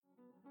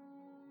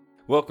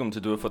Welcome to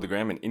Do It for the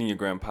Gram, an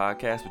Enneagram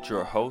podcast with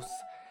your hosts,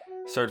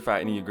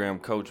 certified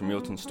Enneagram coach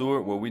Milton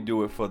Stewart, where we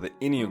do it for the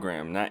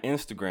Enneagram, not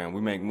Instagram.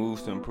 We make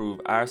moves to improve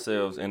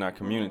ourselves and our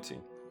community.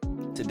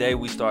 Today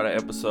we start an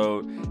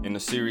episode in the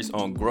series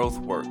on growth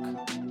work.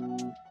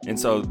 And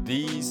so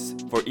these,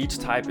 for each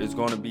type, is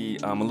going to be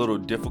a little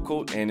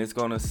difficult, and it's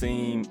going to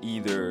seem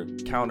either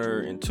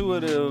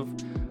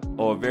counterintuitive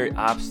or very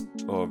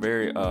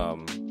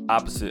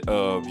opposite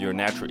of your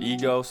natural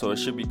ego. So it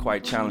should be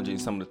quite challenging,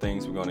 some of the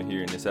things we're going to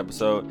hear in this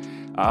episode.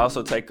 I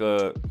also take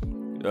a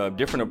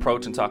different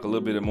approach and talk a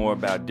little bit more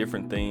about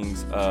different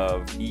things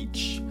of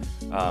each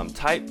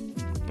type.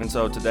 And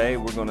so today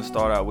we're going to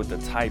start out with the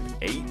type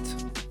 8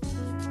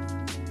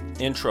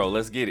 intro.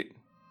 Let's get it.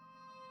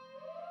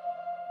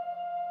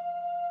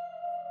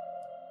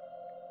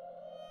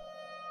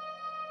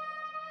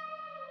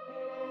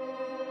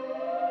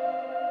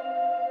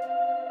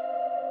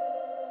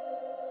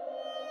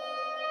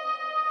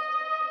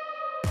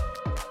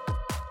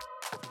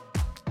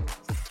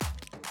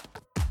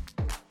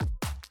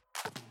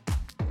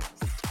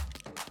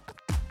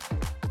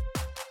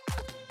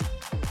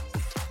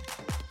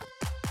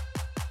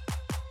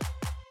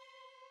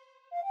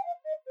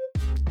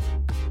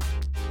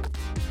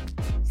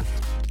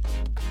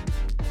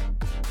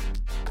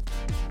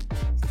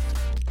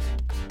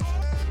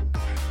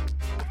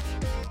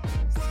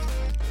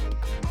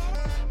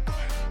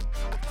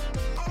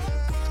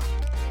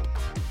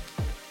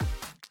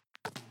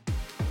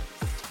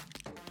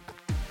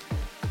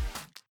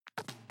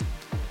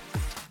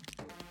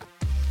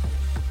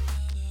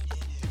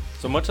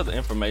 So much of the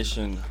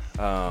information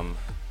that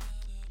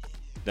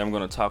I'm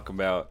going to talk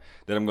about,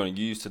 that I'm going to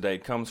use today,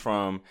 comes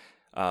from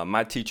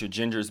my teacher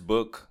Ginger's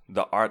book,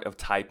 The Art of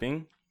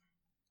Typing,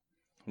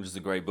 which is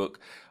a great book.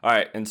 All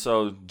right, and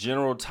so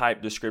general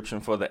type description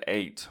for the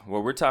 8.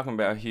 What we're talking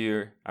about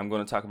here, I'm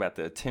going to talk about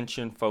the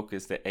attention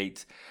focus that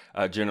 8s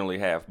generally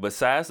have.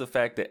 Besides the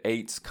fact that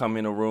 8s come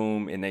in a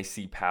room and they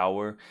see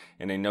power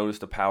and they notice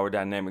the power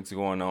dynamics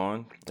going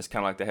on, it's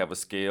kind of like they have a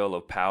scale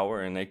of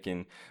power, and they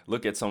can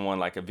look at someone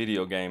like a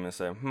video game and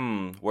say,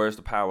 where's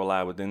the power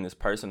lie within this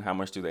person? How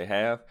much do they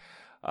have?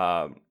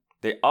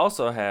 They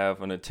also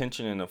have an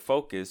attention and a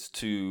focus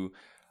to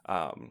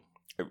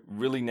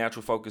really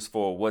natural focus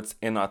for what's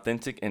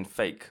inauthentic and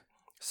fake.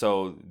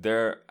 So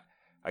their,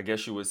 I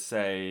guess you would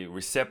say,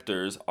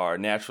 receptors are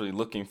naturally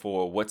looking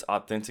for what's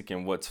authentic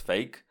and what's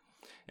fake.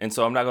 And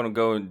so I'm not going to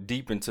go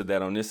deep into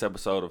that on this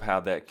episode of how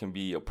that can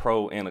be a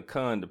pro and a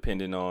con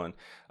depending on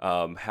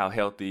how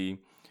healthy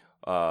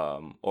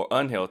or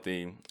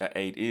unhealthy an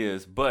 8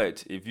 is.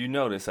 But if you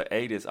notice, an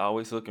 8 is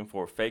always looking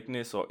for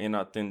fakeness or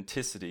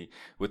inauthenticity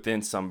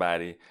within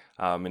somebody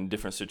in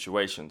different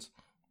situations.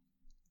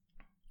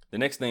 The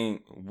next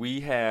thing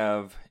we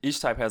have, each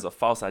type has a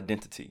false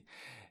identity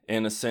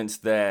in a sense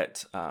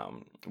that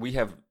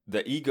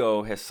the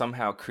ego has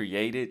somehow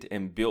created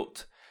and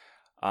built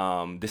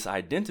this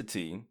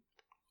identity,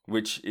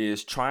 which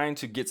is trying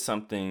to get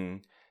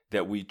something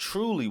that we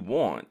truly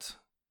want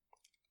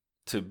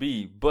to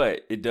be,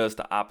 but it does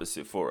the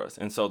opposite for us.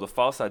 And so the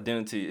false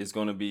identity is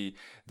going to be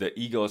the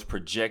ego's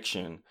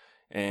projection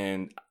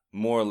and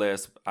more or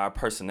less our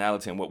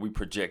personality and what we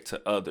project to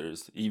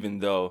others, even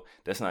though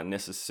that's not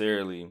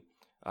necessarily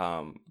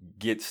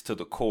gets to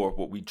the core of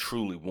what we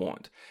truly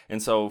want.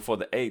 And so for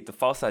the 8, the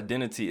false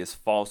identity is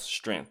false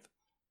strength.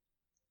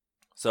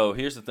 So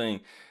here's the thing.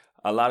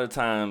 A lot of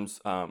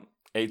times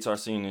 8s are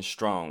seen as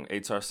strong.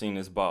 8s are seen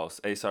as boss.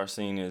 8s are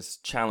seen as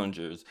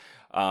challengers,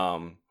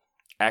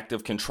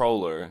 active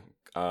controller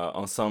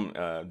on some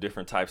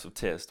different types of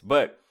tests.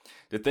 But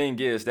the thing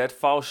is that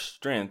false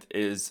strength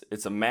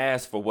it's a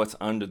mask for what's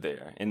under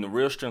there. And the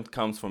real strength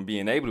comes from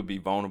being able to be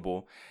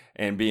vulnerable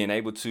and being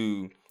able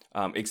to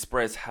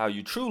express how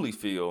you truly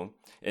feel,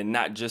 and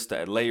not just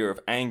that layer of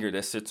anger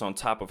that sits on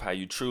top of how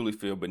you truly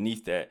feel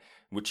beneath that,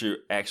 which you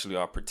actually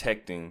are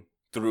protecting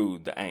through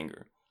the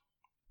anger.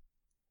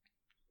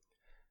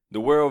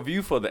 The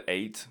worldview for the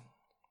 8,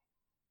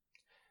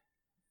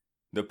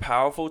 the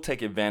powerful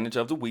take advantage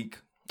of the weak.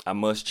 I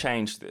must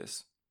change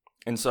this.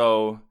 And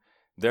so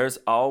there's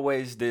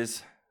always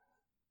this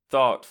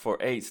thought for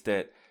 8s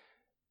that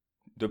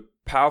the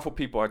powerful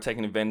people are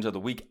taking advantage of the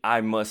weak.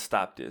 I must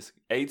stop this.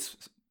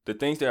 8s, the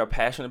things they are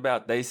passionate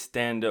about, they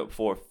stand up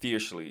for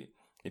fiercely.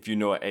 If you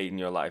know an 8 in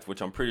your life,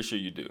 which I'm pretty sure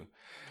you do,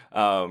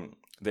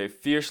 they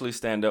fiercely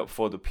stand up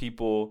for the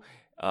people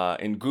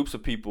in groups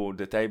of people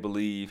that they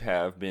believe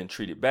have been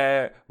treated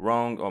bad,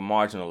 wrong, or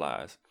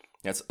marginalized.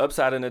 That's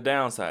upside and the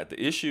downside.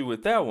 The issue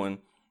with that one,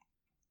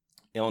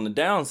 on the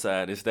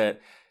downside, is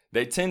that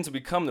they tend to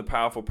become the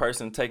powerful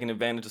person taking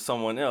advantage of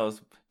someone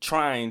else,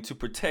 trying to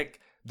protect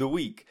the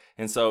weak.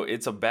 And so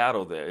it's a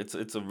battle there.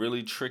 It's a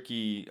really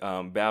tricky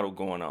battle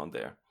going on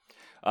there.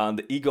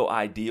 The ego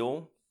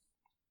ideal.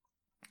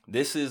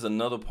 This is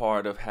another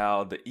part of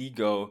how the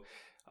ego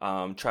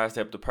tries to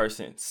help the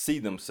person see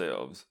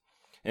themselves.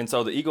 And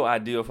so the ego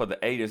ideal for the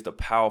 8 is the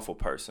powerful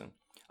person,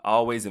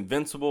 always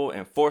invincible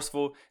and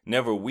forceful,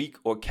 never weak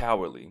or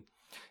cowardly.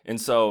 And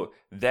so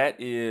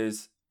that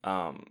is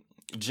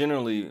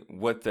generally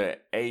what the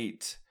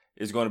 8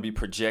 is going to be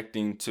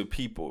projecting to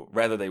people,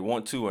 whether they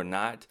want to or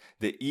not.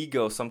 The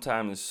ego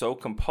sometimes is so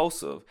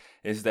compulsive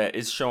is that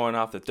it's showing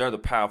off that they're the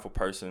powerful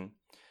person.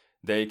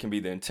 They can be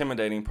the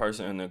intimidating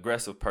person and the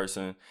aggressive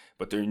person,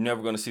 but they're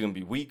never going to see them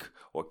be weak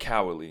or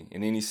cowardly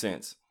in any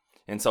sense.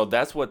 And so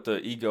that's what the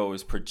ego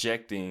is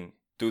projecting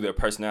through their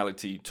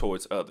personality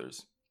towards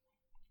others.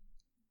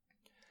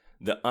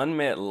 The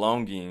unmet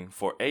longing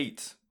for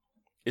 8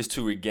 is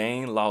to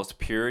regain lost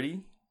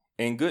purity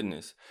and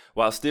goodness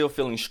while still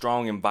feeling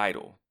strong and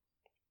vital.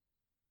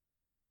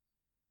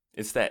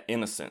 It's that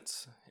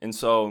innocence. And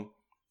so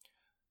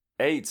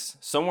 8s,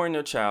 somewhere in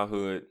their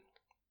childhood,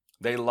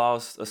 they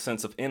lost a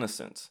sense of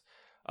innocence,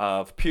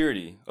 of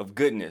purity, of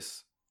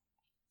goodness.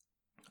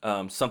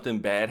 Something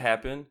bad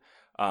happened,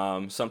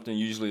 something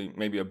usually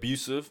maybe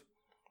abusive,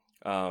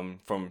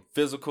 from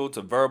physical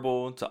to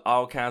verbal to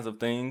all kinds of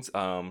things.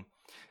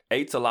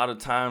 8s a lot of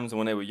times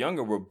when they were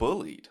younger were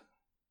bullied.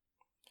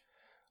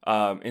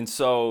 And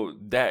so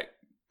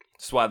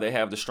that's why they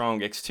have the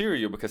strong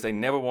exterior, because they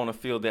never want to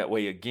feel that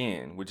way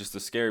again, which is the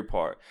scary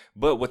part.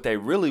 But what they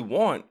really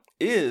want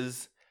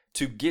is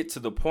to get to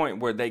the point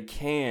where they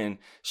can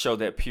show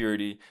that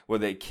purity, where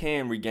they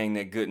can regain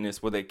that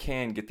goodness, where they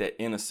can get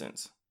that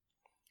innocence.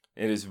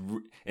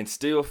 And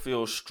still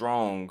feel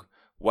strong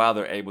while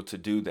they're able to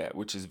do that,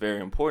 which is very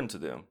important to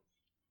them.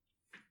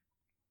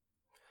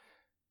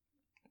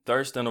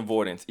 Thirst and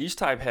avoidance. Each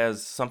type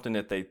has something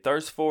that they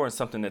thirst for and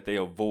something that they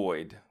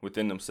avoid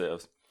within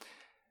themselves.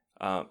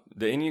 The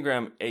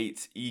Enneagram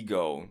 8's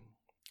ego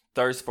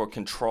thirsts for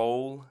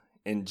control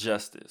and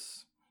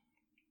justice.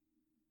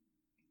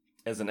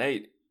 As an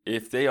 8,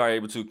 if they are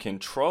able to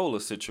control a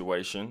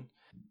situation,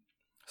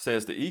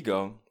 says the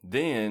ego,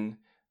 then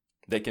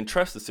they can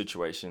trust the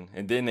situation,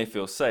 and then they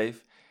feel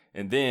safe,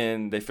 and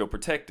then they feel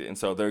protected. And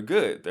so they're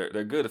good.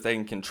 They're good if they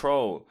can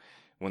control.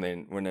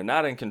 When they're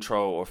not in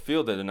control or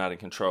feel that they're not in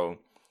control,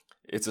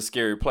 it's a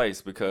scary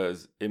place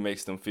because it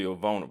makes them feel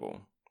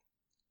vulnerable,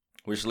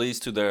 which leads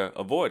to their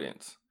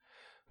avoidance,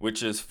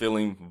 which is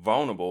feeling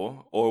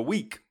vulnerable or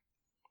weak.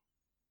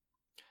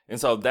 And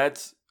so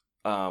that's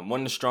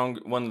one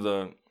of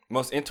the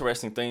most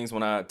interesting things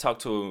when I talk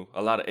to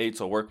a lot of 8s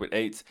or work with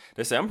 8s.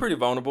 They say, I'm pretty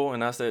vulnerable.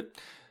 And I said,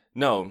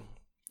 no,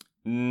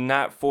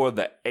 not for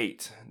the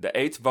 8. The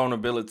 8's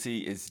vulnerability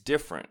is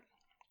different.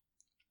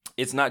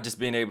 It's not just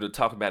being able to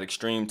talk about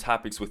extreme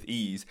topics with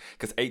ease,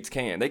 because 8s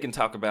can. They can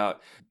talk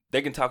about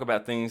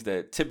things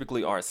that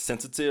typically are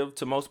sensitive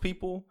to most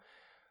people,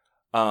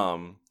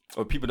 or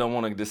people don't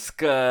want to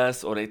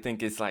discuss, or they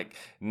think it's like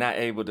not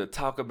able to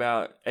talk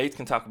about. 8s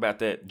can talk about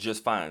that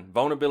just fine.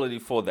 Vulnerability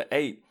for the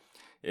 8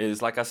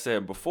 is, like I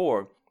said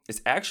before,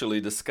 it's actually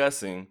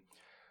discussing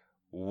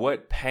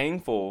what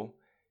painful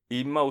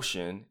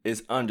emotion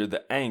is under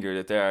the anger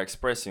that they are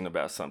expressing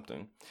about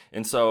something.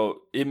 And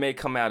so it may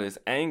come out as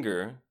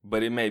anger,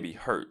 but it may be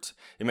hurt.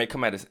 It may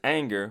come out as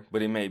anger,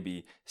 but it may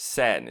be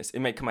sadness. It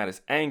may come out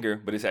as anger,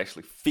 but it's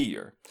actually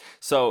fear.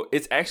 So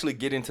it's actually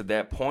getting to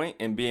that point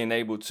and being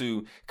able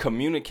to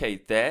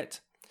communicate that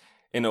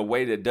in a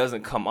way that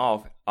doesn't come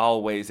off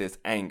always as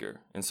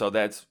anger. And so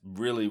that's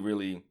really,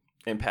 really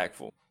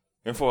impactful.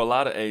 And for a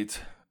lot of 8s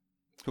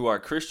who are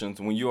Christians,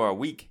 when you are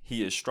weak,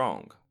 he is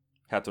strong.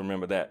 Have to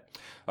remember that.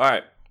 All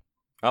right.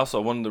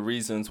 Also, one of the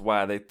reasons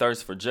why they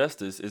thirst for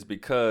justice is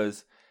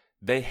because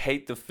they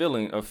hate the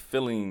feeling of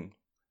feeling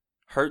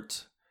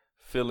hurt,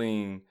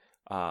 feeling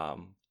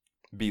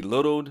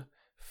belittled,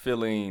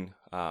 feeling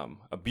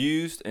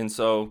abused. And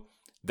so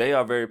they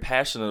are very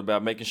passionate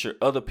about making sure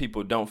other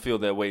people don't feel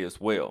that way as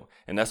well.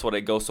 And that's why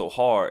they go so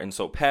hard and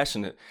so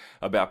passionate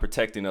about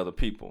protecting other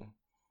people.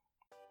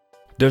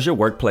 Does your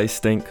workplace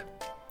stink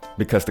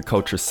because the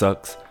culture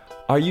sucks?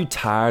 Are you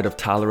tired of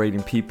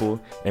tolerating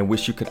people and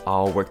wish you could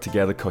all work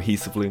together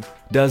cohesively?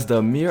 Does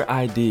the mere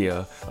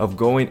idea of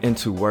going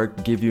into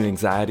work give you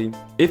anxiety?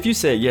 If you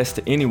said yes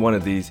to any one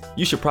of these,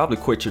 you should probably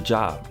quit your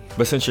job.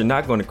 But since you're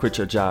not going to quit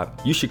your job,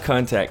 you should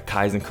contact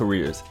Kaizen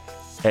Careers.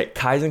 At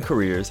Kaizen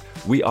Careers,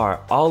 we are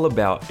all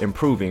about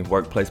improving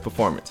workplace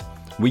performance.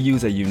 We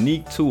use a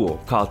unique tool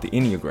called the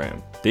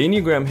Enneagram. The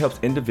Enneagram helps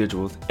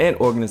individuals and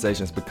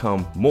organizations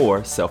become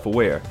more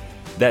self-aware.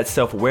 That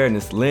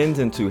self-awareness lends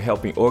into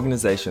helping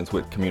organizations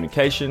with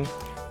communication,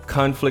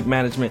 conflict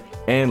management,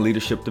 and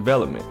leadership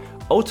development,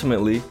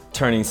 ultimately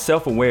turning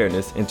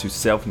self-awareness into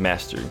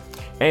self-mastery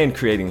and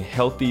creating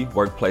healthy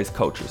workplace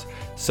cultures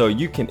so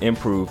you can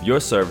improve your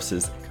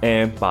services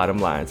and bottom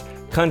lines.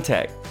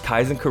 Contact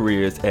Kaizen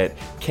Careers at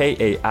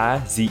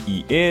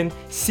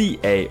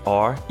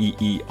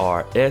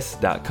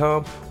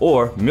KaizenCareers.com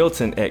or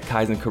Milton at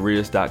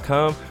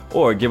KaizenCareers.com,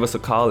 or give us a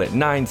call at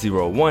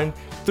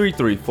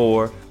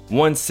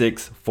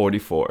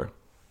 901-334-1644.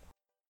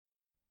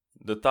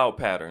 The thought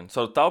pattern.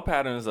 So the thought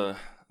pattern is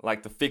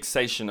like the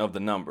fixation of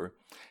the number.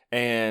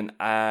 And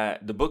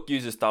the book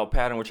uses thought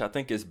pattern, which I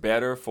think is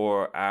better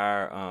for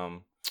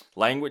our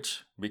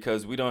language,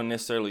 because we don't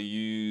necessarily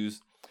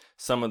use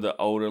some of the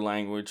older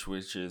language,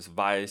 which is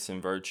vice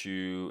and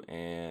virtue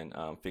and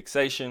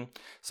fixation.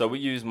 So we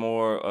use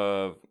more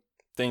of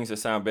things that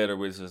sound better,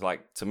 which is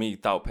like, to me,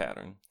 thought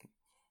pattern.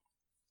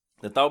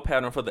 The thought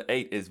pattern for the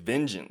 8 is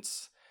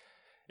vengeance.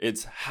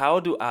 It's how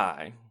do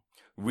I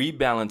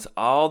rebalance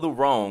all the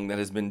wrong that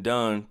has been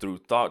done through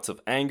thoughts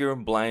of anger,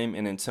 blame,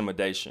 and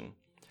intimidation.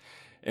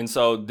 And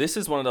so this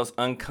is one of those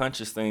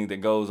unconscious things that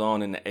goes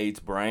on in the 8's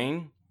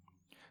brain,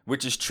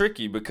 which is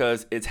tricky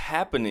because it's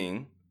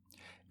happening.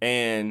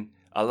 And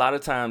a lot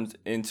of times,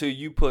 until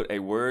you put a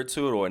word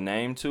to it or a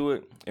name to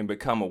it and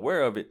become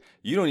aware of it,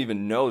 you don't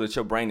even know that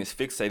your brain is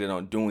fixated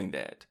on doing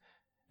that.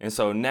 And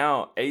so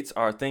now 8s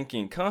are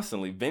thinking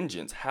constantly,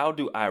 vengeance. How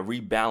do I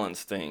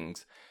rebalance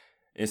things,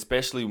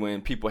 especially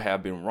when people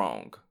have been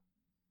wrong?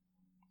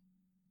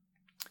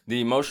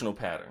 The emotional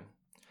pattern.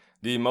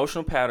 The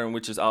emotional pattern,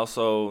 which is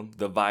also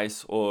the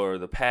vice or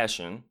the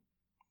passion.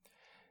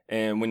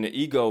 And when the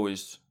ego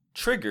is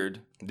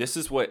triggered, this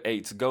is what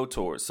 8s go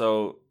towards.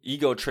 So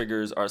ego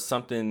triggers are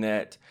something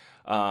that,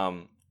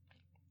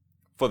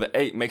 for the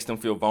 8, makes them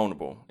feel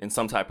vulnerable in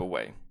some type of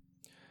way.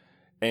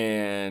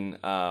 And,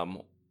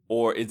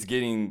 or it's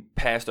getting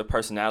past their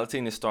personality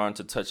and it's starting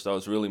to touch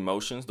those real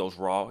emotions, those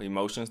raw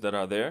emotions that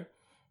are there.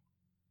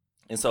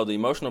 And so the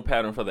emotional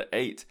pattern for the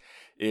 8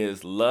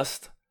 is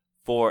lust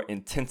for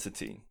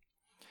intensity.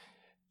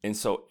 And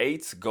so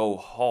 8s go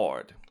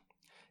hard.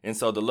 And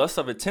so the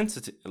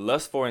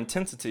lust for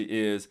intensity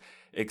is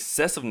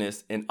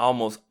excessiveness in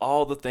almost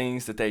all the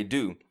things that they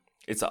do.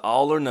 It's an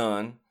all or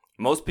none.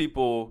 Most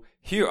people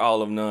hear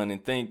all or none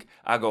and think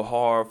I go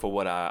hard for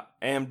what I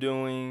am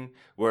doing,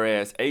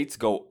 whereas 8s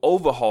go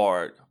over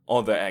hard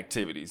on their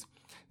activities.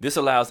 This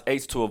allows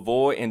 8s to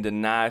avoid and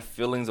deny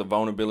feelings of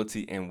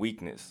vulnerability and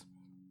weakness.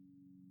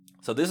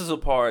 So this is a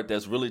part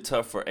that's really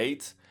tough for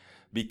 8s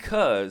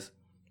because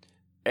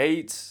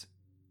 8s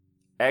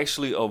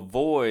actually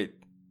avoid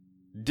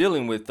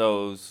dealing with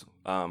those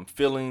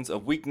feelings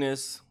of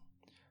weakness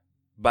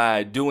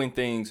by doing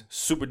things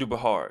super duper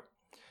hard.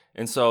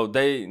 And so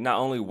they not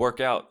only work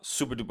out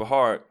super duper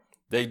hard,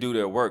 they do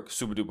their work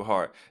super duper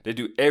hard. They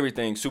do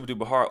everything super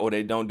duper hard, or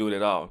they don't do it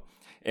at all.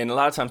 And a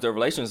lot of times their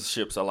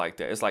relationships are like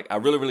that. It's like, I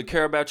really, really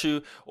care about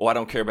you, or I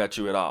don't care about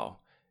you at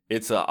all.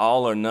 It's a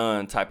all or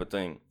none type of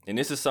thing. And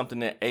this is something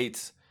that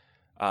 8s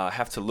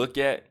have to look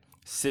at,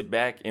 sit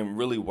back, and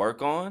really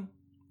work on,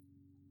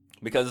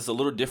 because it's a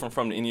little different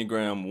from the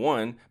Enneagram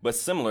 1, but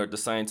similar at the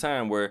same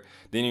time, where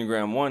the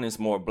Enneagram 1 is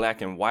more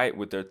black and white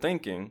with their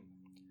thinking.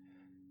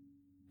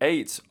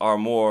 8s are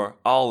more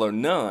all or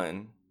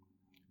none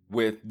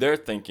with their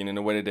thinking and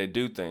the way that they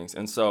do things.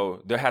 And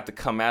so they have to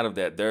come out of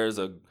that. There's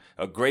a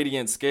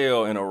gradient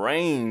scale and a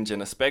range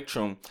and a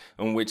spectrum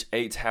in which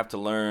 8s have to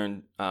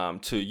learn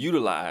to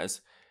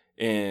utilize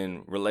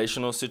in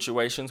relational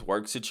situations,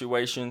 work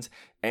situations,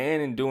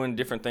 and in doing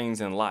different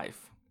things in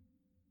life.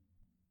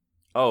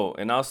 Oh,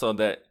 and also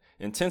that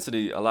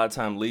intensity a lot of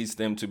time leads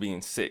them to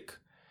being sick.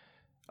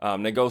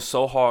 They go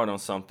so hard on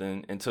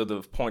something until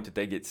the point that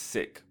they get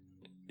sick,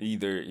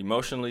 either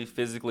emotionally,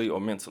 physically,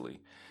 or mentally.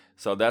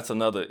 So that's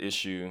another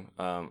issue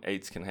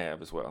 8s can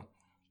have as well.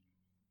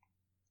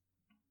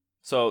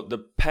 So the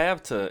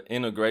path to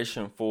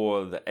integration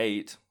for the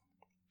 8,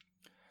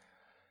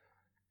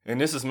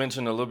 and this is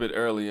mentioned a little bit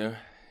earlier,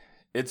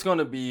 it's going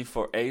to be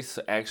for 8s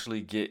to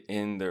actually get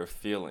in their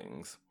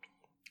feelings.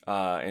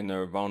 And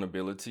their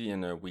vulnerability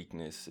and their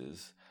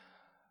weaknesses.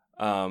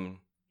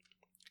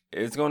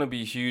 It's going to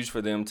be huge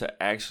for them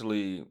to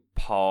actually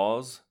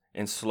pause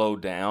and slow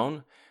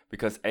down,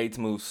 because 8s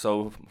move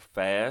so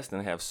fast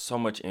and have so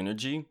much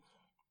energy.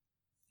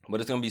 But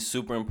it's going to be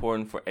super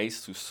important for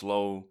 8s to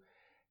slow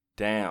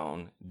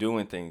down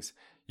doing things.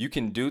 You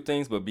can do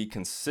things, but be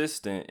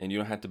consistent, and you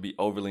don't have to be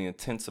overly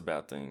intense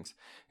about things.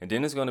 And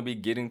then it's going to be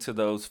getting to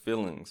those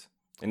feelings.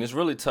 And it's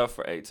really tough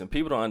for 8s, and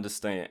people don't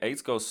understand.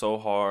 8s go so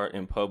hard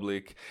in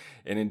public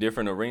and in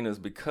different arenas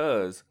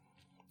because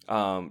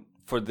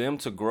for them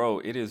to grow,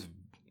 it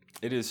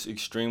is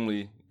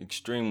extremely,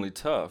 extremely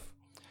tough,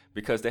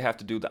 because they have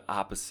to do the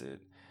opposite.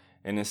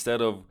 And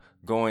instead of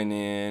going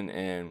in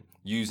and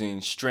using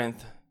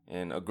strength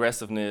and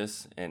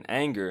aggressiveness and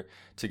anger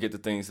to get the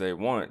things they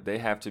want, they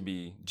have to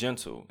be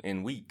gentle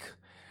and weak,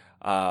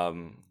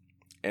 and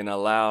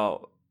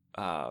allow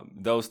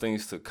those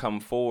things to come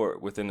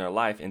forward within their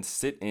life and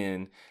sit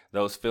in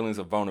those feelings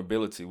of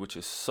vulnerability, which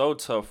is so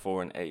tough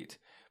for an 8.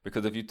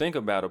 Because if you think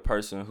about a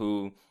person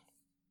who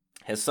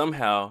has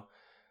somehow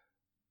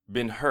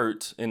been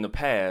hurt in the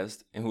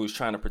past and who is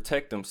trying to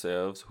protect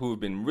themselves, who have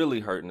been really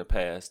hurt in the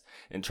past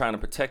and trying to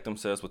protect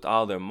themselves with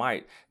all their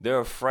might, they're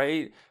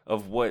afraid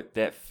of what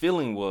that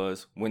feeling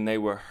was when they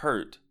were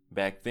hurt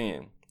back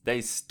then.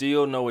 They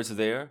still know it's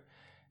there,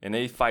 and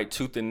they fight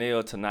tooth and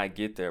nail to not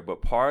get there.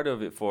 But part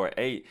of it for an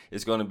 8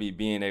 is going to be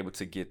being able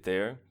to get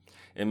there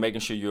and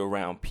making sure you're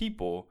around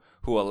people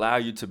who allow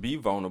you to be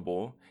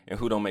vulnerable and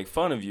who don't make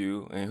fun of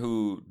you and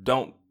who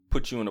don't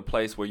put you in a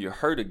place where you're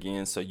hurt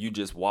again, so you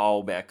just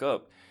wall back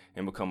up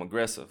and become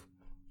aggressive.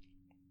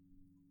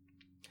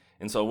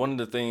 And so one of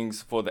the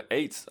things for the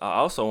 8s I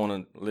also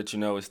want to let you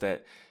know is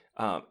that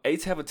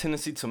 8s have a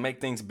tendency to make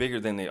things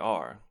bigger than they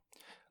are.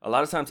 a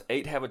lot of times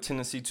 8 have a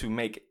tendency to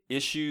make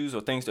issues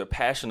or things they're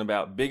passionate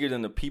about bigger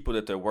than the people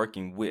that they're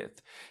working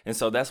with. And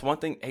so that's one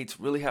thing 8s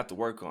really have to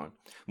work on.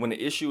 When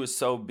the issue is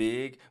so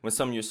big, when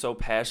something you're so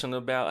passionate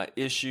about, an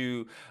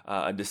issue,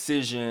 a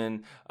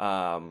decision,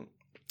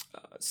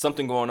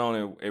 something going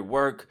on at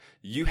work,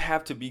 you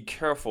have to be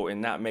careful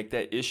and not make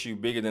that issue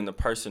bigger than the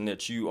person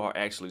that you are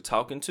actually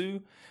talking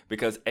to.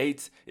 Because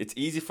 8s, it's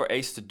easy for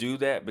 8s to do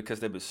that because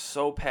they've been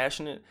so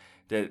passionate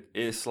that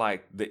it's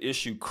like the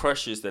issue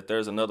crushes that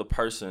there's another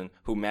person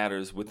who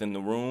matters within the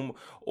room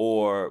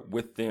or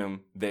with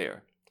them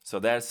there. So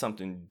that's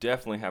something you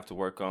definitely have to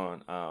work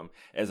on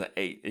as an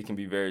 8. It can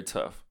be very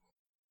tough.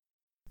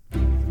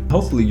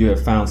 Hopefully you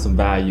have found some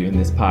value in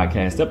this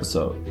podcast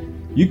episode.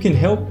 You can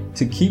help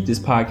to keep this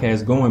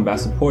podcast going by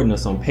supporting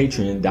us on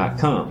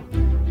Patreon.com.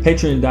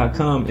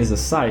 Patreon.com is a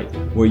site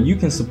where you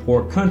can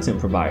support content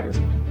providers.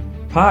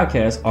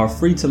 Podcasts are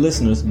free to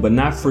listeners, but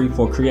not free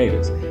for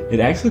creators. It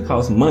actually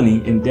costs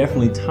money and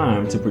definitely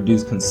time to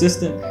produce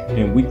consistent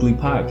and weekly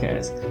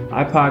podcasts.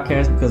 I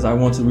podcast because I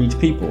want to reach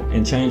people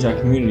and change our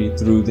community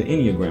through the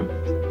Enneagram.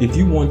 If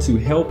you want to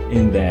help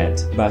in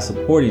that by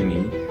supporting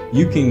me,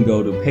 you can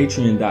go to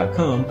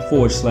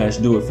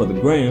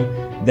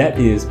patreon.com/doitforthegram. That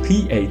is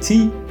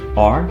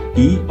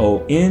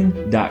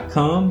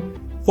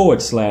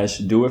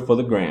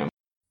patreon.com/doitforthegram.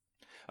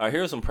 All right,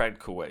 here are some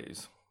practical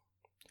ways.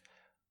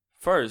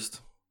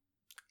 First,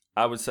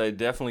 I would say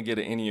definitely get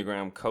an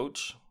Enneagram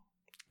coach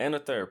and a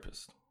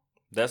therapist.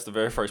 That's the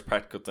very first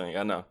practical thing,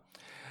 I know.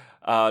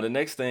 The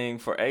next thing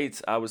for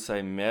 8s, I would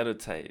say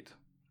meditate.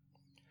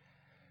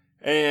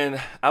 And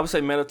I would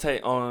say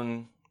meditate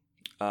on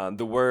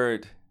the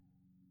word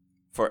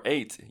for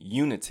 8,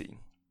 unity.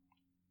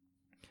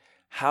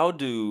 How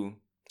do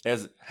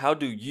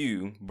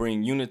you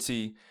bring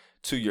unity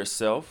to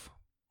yourself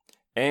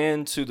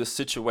and to the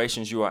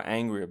situations you are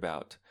angry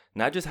about?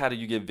 Not just how do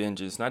you get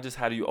vengeance, not just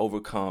how do you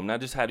overcome, not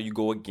just how do you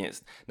go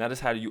against, not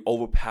just how do you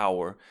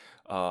overpower,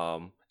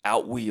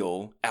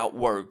 outwill,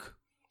 outwork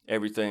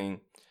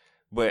everything,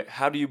 but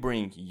how do you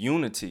bring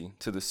unity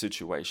to the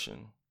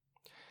situation?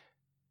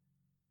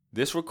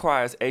 This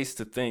requires 8s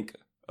to think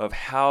of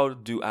how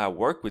do I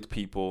work with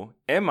people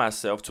and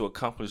myself to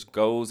accomplish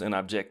goals and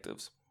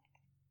objectives.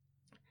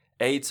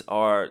 8s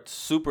are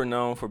super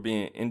known for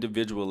being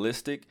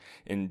individualistic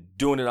and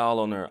doing it all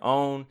on their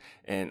own.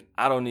 And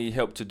I don't need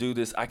help to do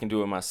this. I can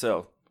do it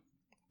myself.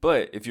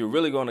 But if you're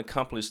really going to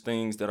accomplish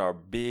things that are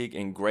big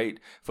and great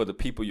for the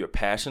people you're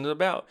passionate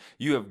about,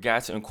 you have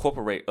got to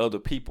incorporate other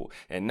people,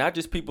 and not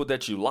just people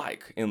that you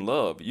like and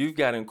love. You've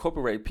got to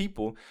incorporate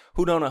people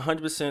who don't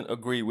 100%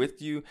 agree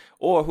with you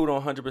or who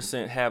don't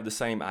 100% have the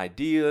same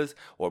ideas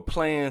or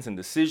plans and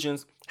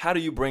decisions. How do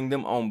you bring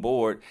them on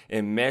board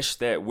and mesh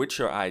that with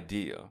your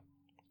idea?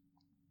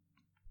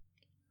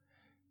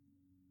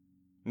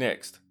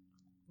 Next,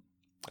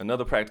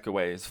 another practical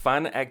way is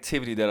find an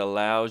activity that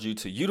allows you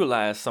to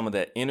utilize some of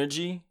that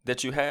energy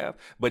that you have,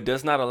 but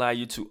does not allow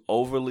you to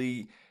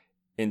overly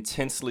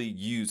intensely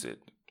use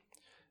it.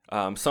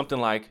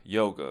 Something like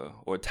yoga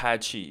or Tai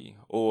Chi,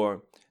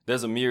 or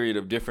there's a myriad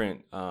of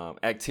different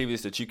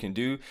activities that you can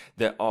do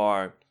that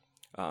are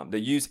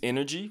that use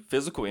energy,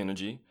 physical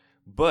energy,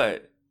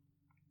 but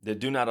that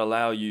do not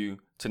allow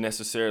you to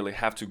necessarily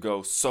have to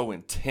go so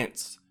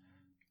intense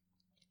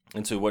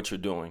into what you're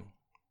doing.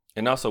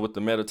 And also with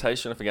the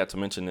meditation, I forgot to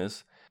mention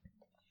this.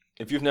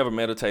 If you've never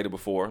meditated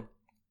before,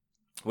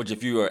 which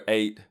if you are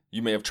 8,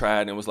 you may have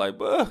tried and was like,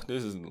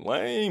 this is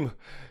lame.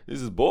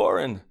 This is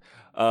boring.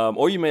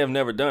 Or you may have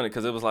never done it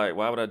because it was like,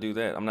 why would I do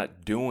that? I'm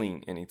not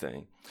doing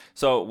anything.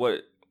 So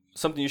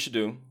something you should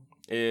do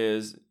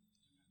is,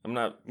 I'm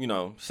not,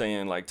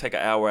 saying like take an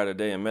hour out of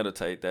the day and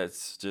meditate.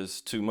 That's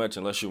just too much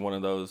unless you're one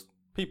of those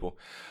people.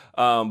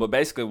 But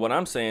basically what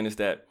I'm saying is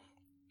that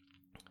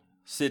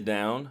sit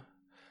down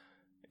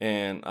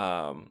and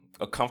a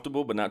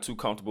comfortable but not too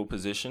comfortable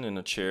position in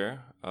a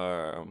chair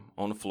or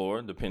on the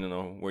floor, depending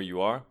on where you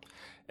are.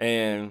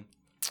 And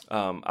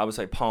I would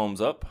say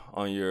palms up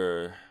on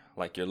your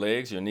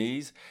legs, your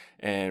knees,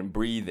 and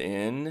breathe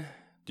in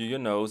through your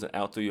nose and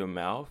out through your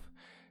mouth.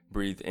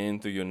 Breathe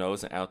in through your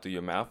nose and out through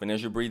your mouth. And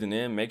as you're breathing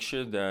in, make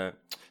sure that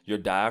your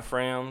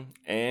diaphragm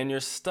and your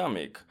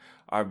stomach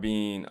are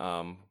being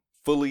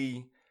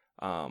fully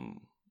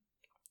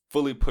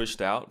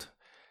pushed out.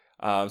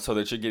 So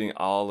that you're getting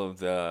all of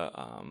the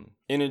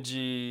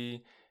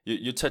energy,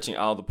 you're touching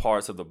all the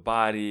parts of the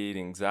body, the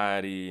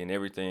anxiety and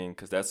everything,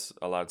 because that's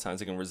a lot of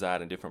times it can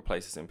reside in different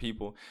places in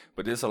people.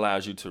 But this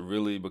allows you to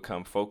really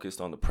become focused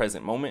on the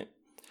present moment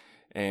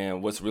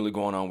and what's really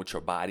going on with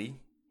your body.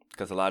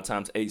 Because a lot of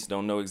times 8s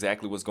don't know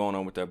exactly what's going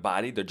on with their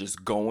body. They're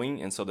just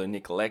going, and so they're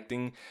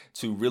neglecting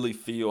to really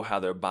feel how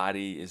their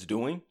body is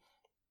doing.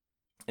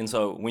 And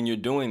so when you're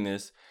doing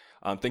this,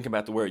 think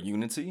about the word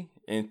unity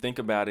and think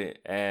about it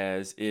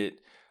as it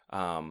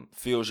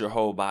fills your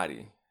whole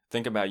body.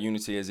 Think about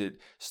unity as it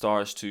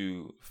starts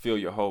to fill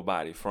your whole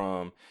body,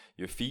 from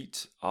your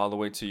feet all the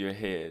way to your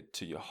head,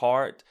 to your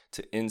heart,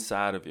 to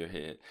inside of your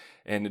head,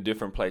 and the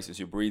different places.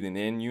 You're breathing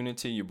in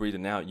unity, you're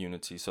breathing out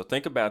unity. So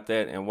think about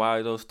that, and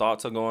while those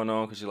thoughts are going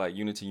on, because you're like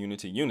unity,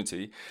 unity,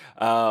 unity,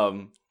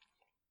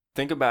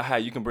 think about how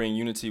you can bring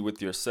unity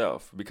with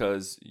yourself,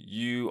 because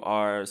you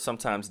are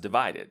sometimes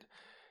divided.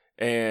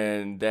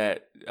 And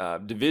that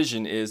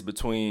division is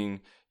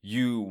between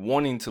you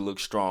wanting to look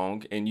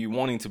strong and you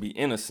wanting to be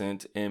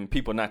innocent, and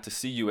people not to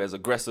see you as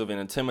aggressive and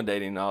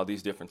intimidating and all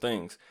these different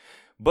things.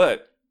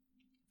 But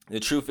the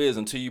truth is,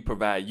 until you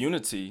provide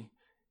unity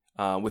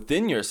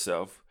within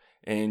yourself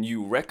and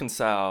you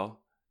reconcile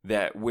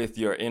that with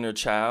your inner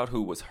child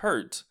who was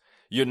hurt,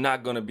 you're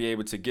not going to be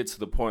able to get to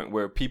the point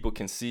where people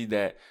can see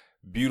that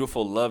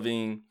beautiful,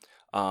 loving,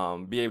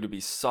 be able to be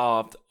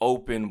soft,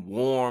 open,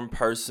 warm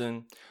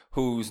person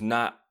who's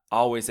not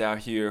always out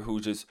here,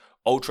 who's just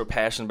ultra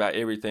passionate about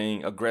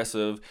everything,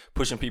 aggressive,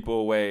 pushing people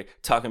away,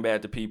 talking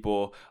bad to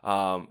people,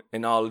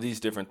 and all of these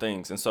different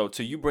things. And so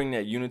till you bring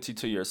that unity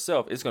to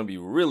yourself, it's going to be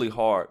really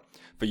hard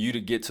for you to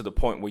get to the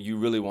point where you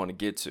really want to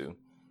get to.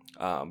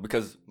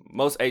 Because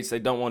most eights, they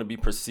don't want to be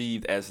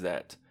perceived as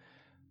that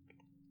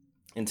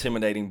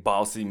intimidating,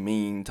 bossy,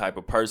 mean type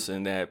of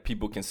person that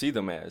people can see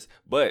them as.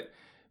 But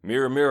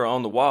mirror, mirror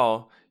on the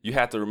wall, you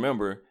have to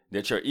remember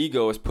that your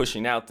ego is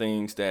pushing out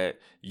things that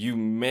you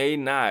may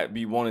not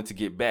be wanting to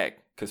get back,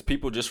 because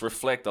people just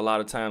reflect a lot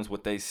of times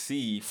what they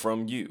see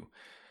from you.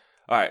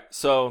 All right,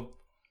 so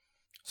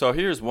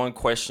here's one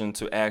question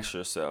to ask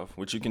yourself,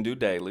 which you can do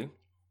daily,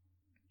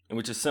 and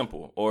which is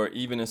simple, or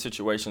even in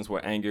situations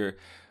where anger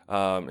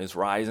is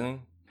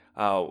rising.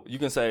 You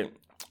can say,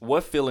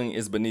 what feeling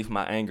is beneath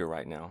my anger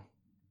right now?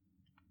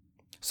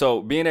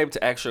 So being able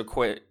to ask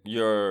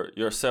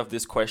yourself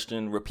this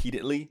question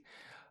repeatedly,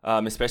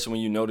 especially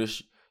when you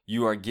notice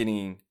you are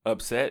getting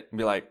upset,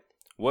 be like,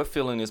 what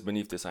feeling is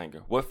beneath this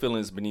anger? What feeling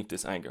is beneath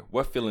this anger?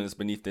 What feeling is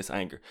beneath this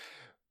anger?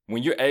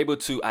 When you're able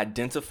to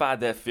identify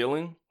that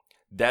feeling,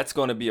 that's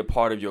going to be a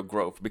part of your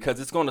growth, because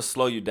it's going to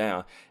slow you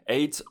down.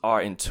 Eights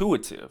are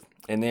intuitive,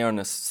 and they are in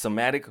a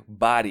somatic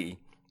body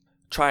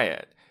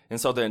triad. And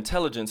so they're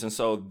intelligence, and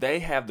so they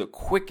have the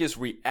quickest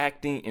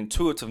reacting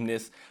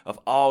intuitiveness of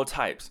all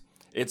types.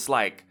 It's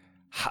like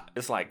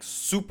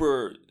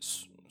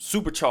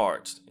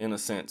supercharged in a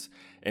sense,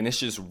 and it's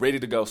just ready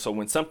to go. So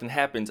when something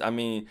happens, I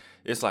mean,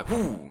 it's like,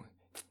 whoo,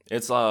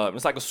 it's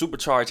like a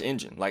supercharged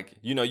engine. Like,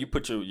 you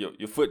put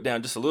your foot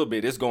down just a little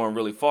bit, it's going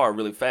really far,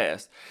 really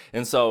fast.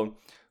 And so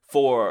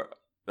for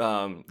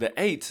the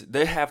eights,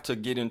 they have to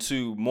get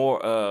into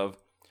more of,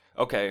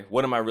 okay,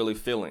 what am I really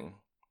feeling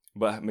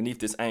but beneath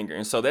this anger?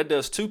 And so that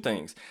does two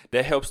things.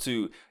 That helps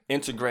to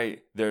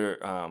integrate their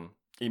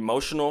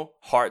emotional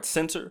heart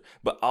center,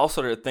 but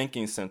also their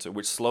thinking center,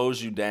 which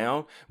slows you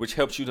down, which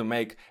helps you to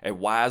make a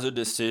wiser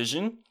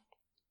decision,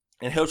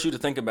 and helps you to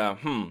think about,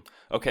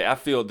 okay, I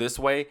feel this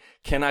way.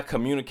 Can I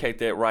communicate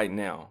that right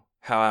now?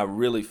 How I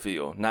really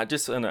feel, not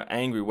just in an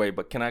angry way,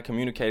 but can I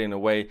communicate in a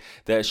way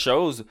that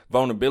shows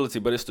vulnerability,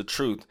 but it's the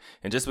truth?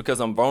 And just because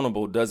I'm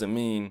vulnerable doesn't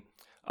mean,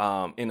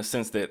 in a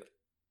sense, that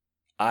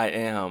I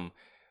am,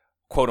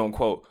 quote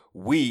unquote,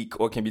 weak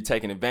or can be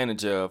taken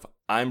advantage of.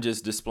 I'm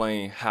just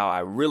displaying how I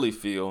really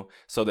feel,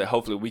 so that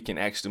hopefully we can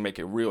actually make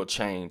a real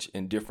change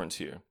and difference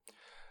here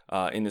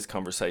in this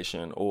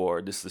conversation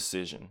or this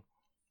decision.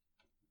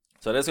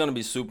 So that's going to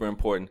be super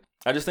important.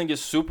 I just think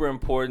it's super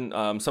important.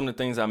 Some of the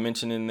things I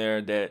mentioned in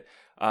there that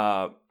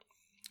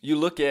you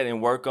look at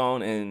and work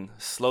on and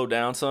slow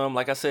down some.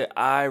 Like I said,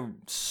 I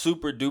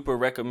super duper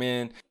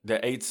recommend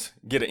that eights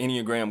get an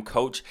Enneagram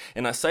coach.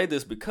 And I say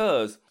this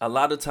because a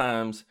lot of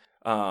times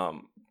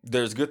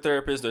there's good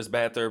therapists, there's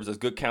bad therapists, there's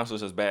good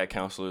counselors, there's bad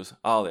counselors,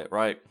 all that,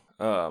 right?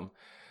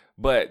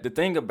 But the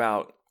thing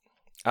about,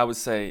 I would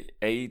say,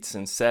 eights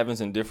and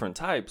sevens and different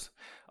types,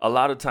 a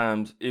lot of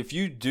times, if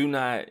you do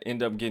not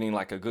end up getting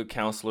like a good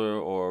counselor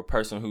or a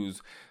person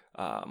who's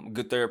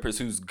good therapist,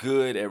 who's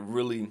good at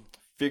really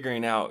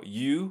figuring out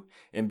you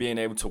and being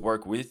able to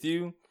work with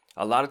you,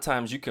 a lot of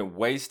times you can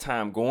waste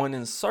time going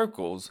in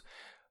circles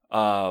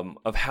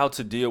of how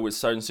to deal with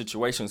certain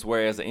situations.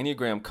 Whereas the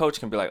Enneagram coach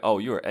can be like, oh,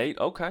 you're an 8?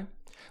 Okay,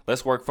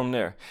 let's work from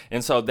there.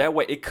 And so that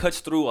way it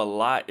cuts through a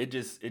lot. It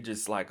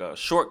just like a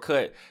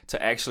shortcut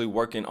to actually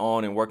working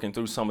on and working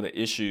through some of the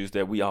issues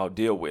that we all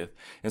deal with.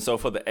 And so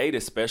for the 8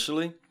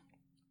 especially,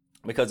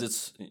 because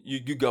it's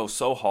you go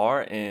so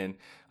hard, and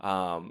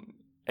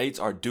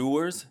 8s are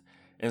doers.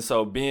 And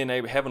so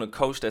having a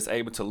coach that's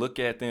able to look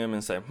at them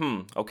and say,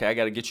 okay, I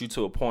got to get you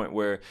to a point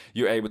where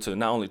you're able to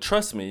not only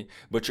trust me,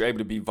 but you're able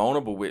to be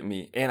vulnerable with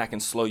me, and I can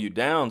slow you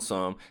down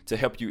some to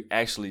help you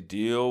actually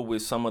deal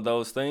with some of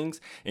those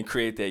things and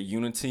create that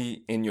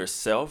unity in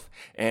yourself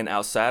and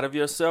outside of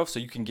yourself, so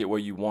you can get where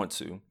you want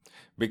to.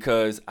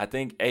 Because I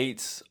think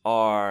 8s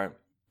are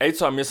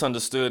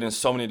misunderstood in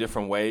so many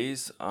different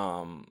ways.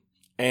 And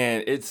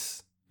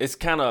it's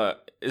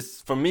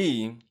for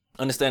me,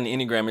 understanding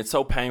the Enneagram, it's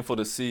so painful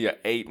to see an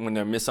 8 when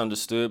they're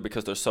misunderstood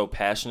because they're so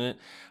passionate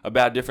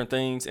about different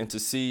things, and to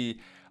see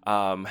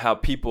how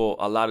people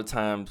a lot of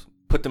times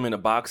put them in a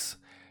box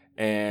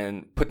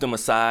and put them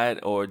aside,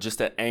 or just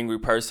that angry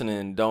person,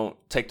 and don't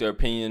take their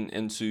opinion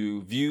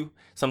into view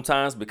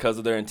sometimes because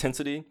of their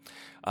intensity.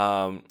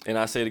 And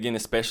I say it again,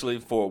 especially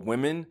for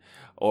women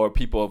or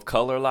people of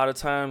color, a lot of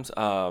times,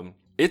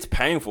 it's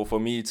painful for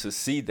me to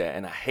see that,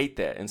 and I hate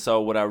that. And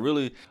so what I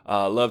really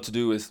love to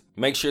do is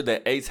make sure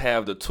that eights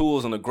have the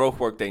tools and the growth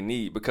work they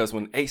need, because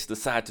when eights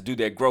decide to do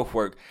that growth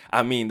work,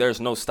 I mean,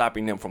 there's no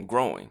stopping them from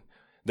growing.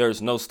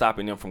 There's no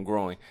stopping them from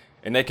growing.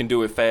 And they can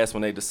do it fast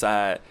when they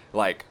decide,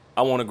 like,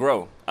 I want to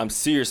grow. I'm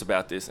serious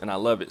about this, and I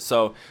love it.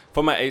 So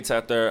for my eights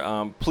out there,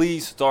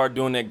 please start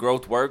doing that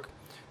growth work,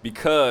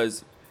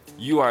 because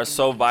you are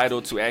so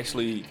vital to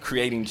actually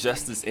creating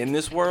justice in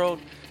this world.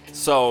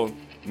 So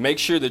make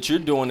sure that you're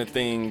doing the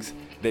things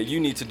that you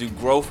need to do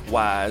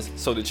growth-wise,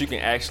 so that you can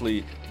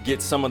actually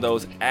get some of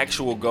those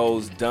actual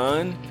goals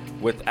done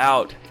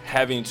without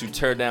having to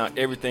tear down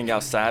everything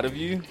outside of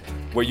you,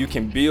 where you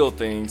can build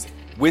things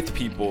with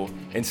people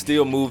and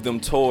still move them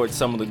towards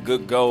some of the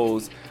good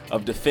goals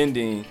of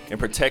defending and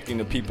protecting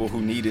the people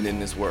who need it in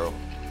this world.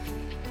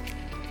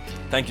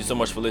 Thank you so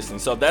much for listening.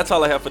 So that's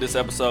all I have for this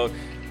episode.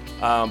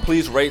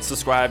 Please rate,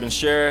 subscribe, and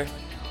share.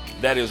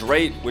 That is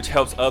rate, which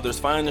helps others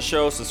find the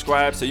show.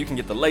 Subscribe so you can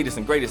get the latest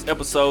and greatest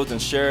episodes, and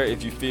share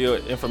if you feel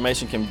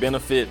information can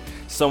benefit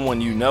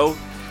someone you know.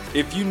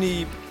 If you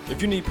need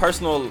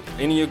personal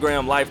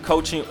Enneagram life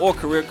coaching or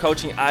career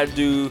coaching, I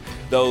do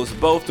those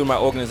both through my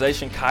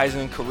organization,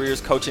 Kaizen Careers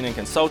Coaching and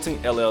Consulting,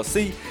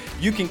 LLC.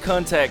 You can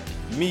contact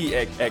me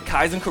at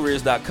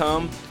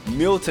kaizencareers.com,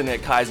 Milton at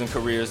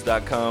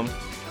kaizencareers.com,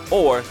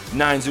 or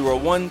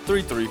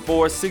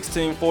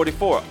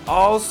 901-334-1644.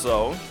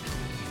 Also,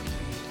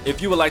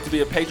 if you would like to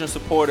be a patron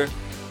supporter,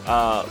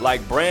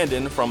 like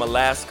Brandon from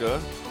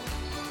Alaska,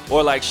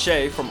 or like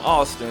Shay from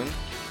Austin,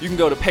 you can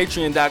go to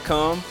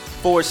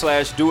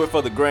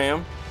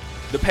patreon.com/doitforthegram.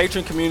 The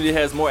Patreon community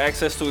has more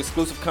access to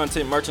exclusive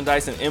content,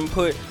 merchandise, and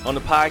input on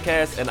the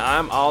podcast, and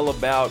I'm all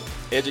about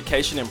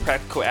education and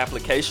practical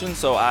application.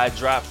 So I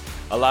drop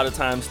a lot of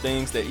times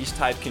things that each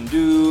type can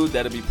do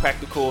that'll be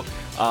practical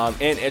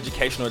and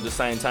educational at the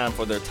same time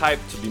for their type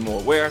to be more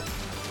aware.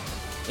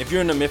 If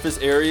you're in the Memphis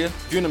area,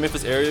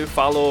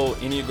 follow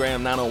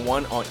Enneagram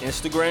 901 on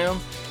Instagram,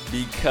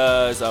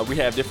 because we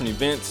have different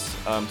events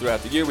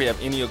throughout the year. We have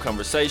Enneo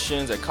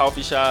conversations at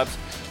coffee shops.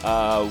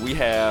 We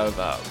have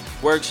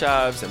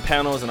workshops and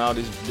panels and all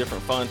these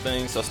different fun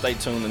things. So stay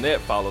tuned to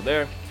that. Follow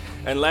there.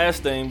 And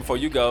last thing before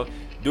you go,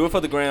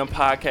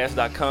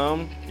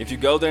 doitforthegrampodcast.com. If you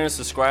go there and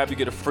subscribe, you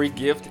get a free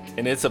gift,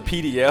 and it's a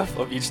PDF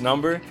of each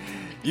number.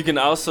 You can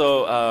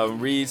also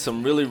read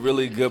some really,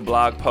 really good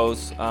blog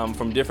posts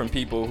from different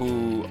people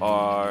who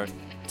are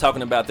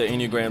talking about their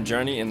Enneagram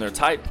journey and their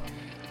type.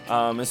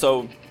 And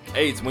so,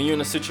 eights, when you're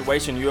in a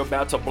situation you're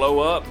about to blow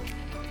up,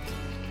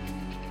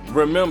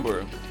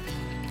 remember,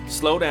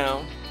 slow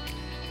down,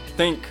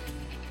 think,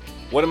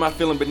 what am I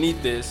feeling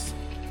beneath this?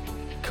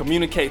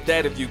 Communicate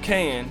that if you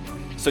can,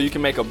 so you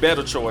can make a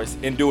better choice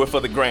and do it for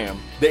the gram,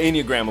 the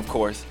Enneagram, of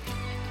course.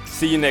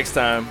 See you next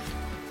time.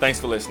 Thanks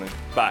for listening.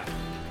 Bye.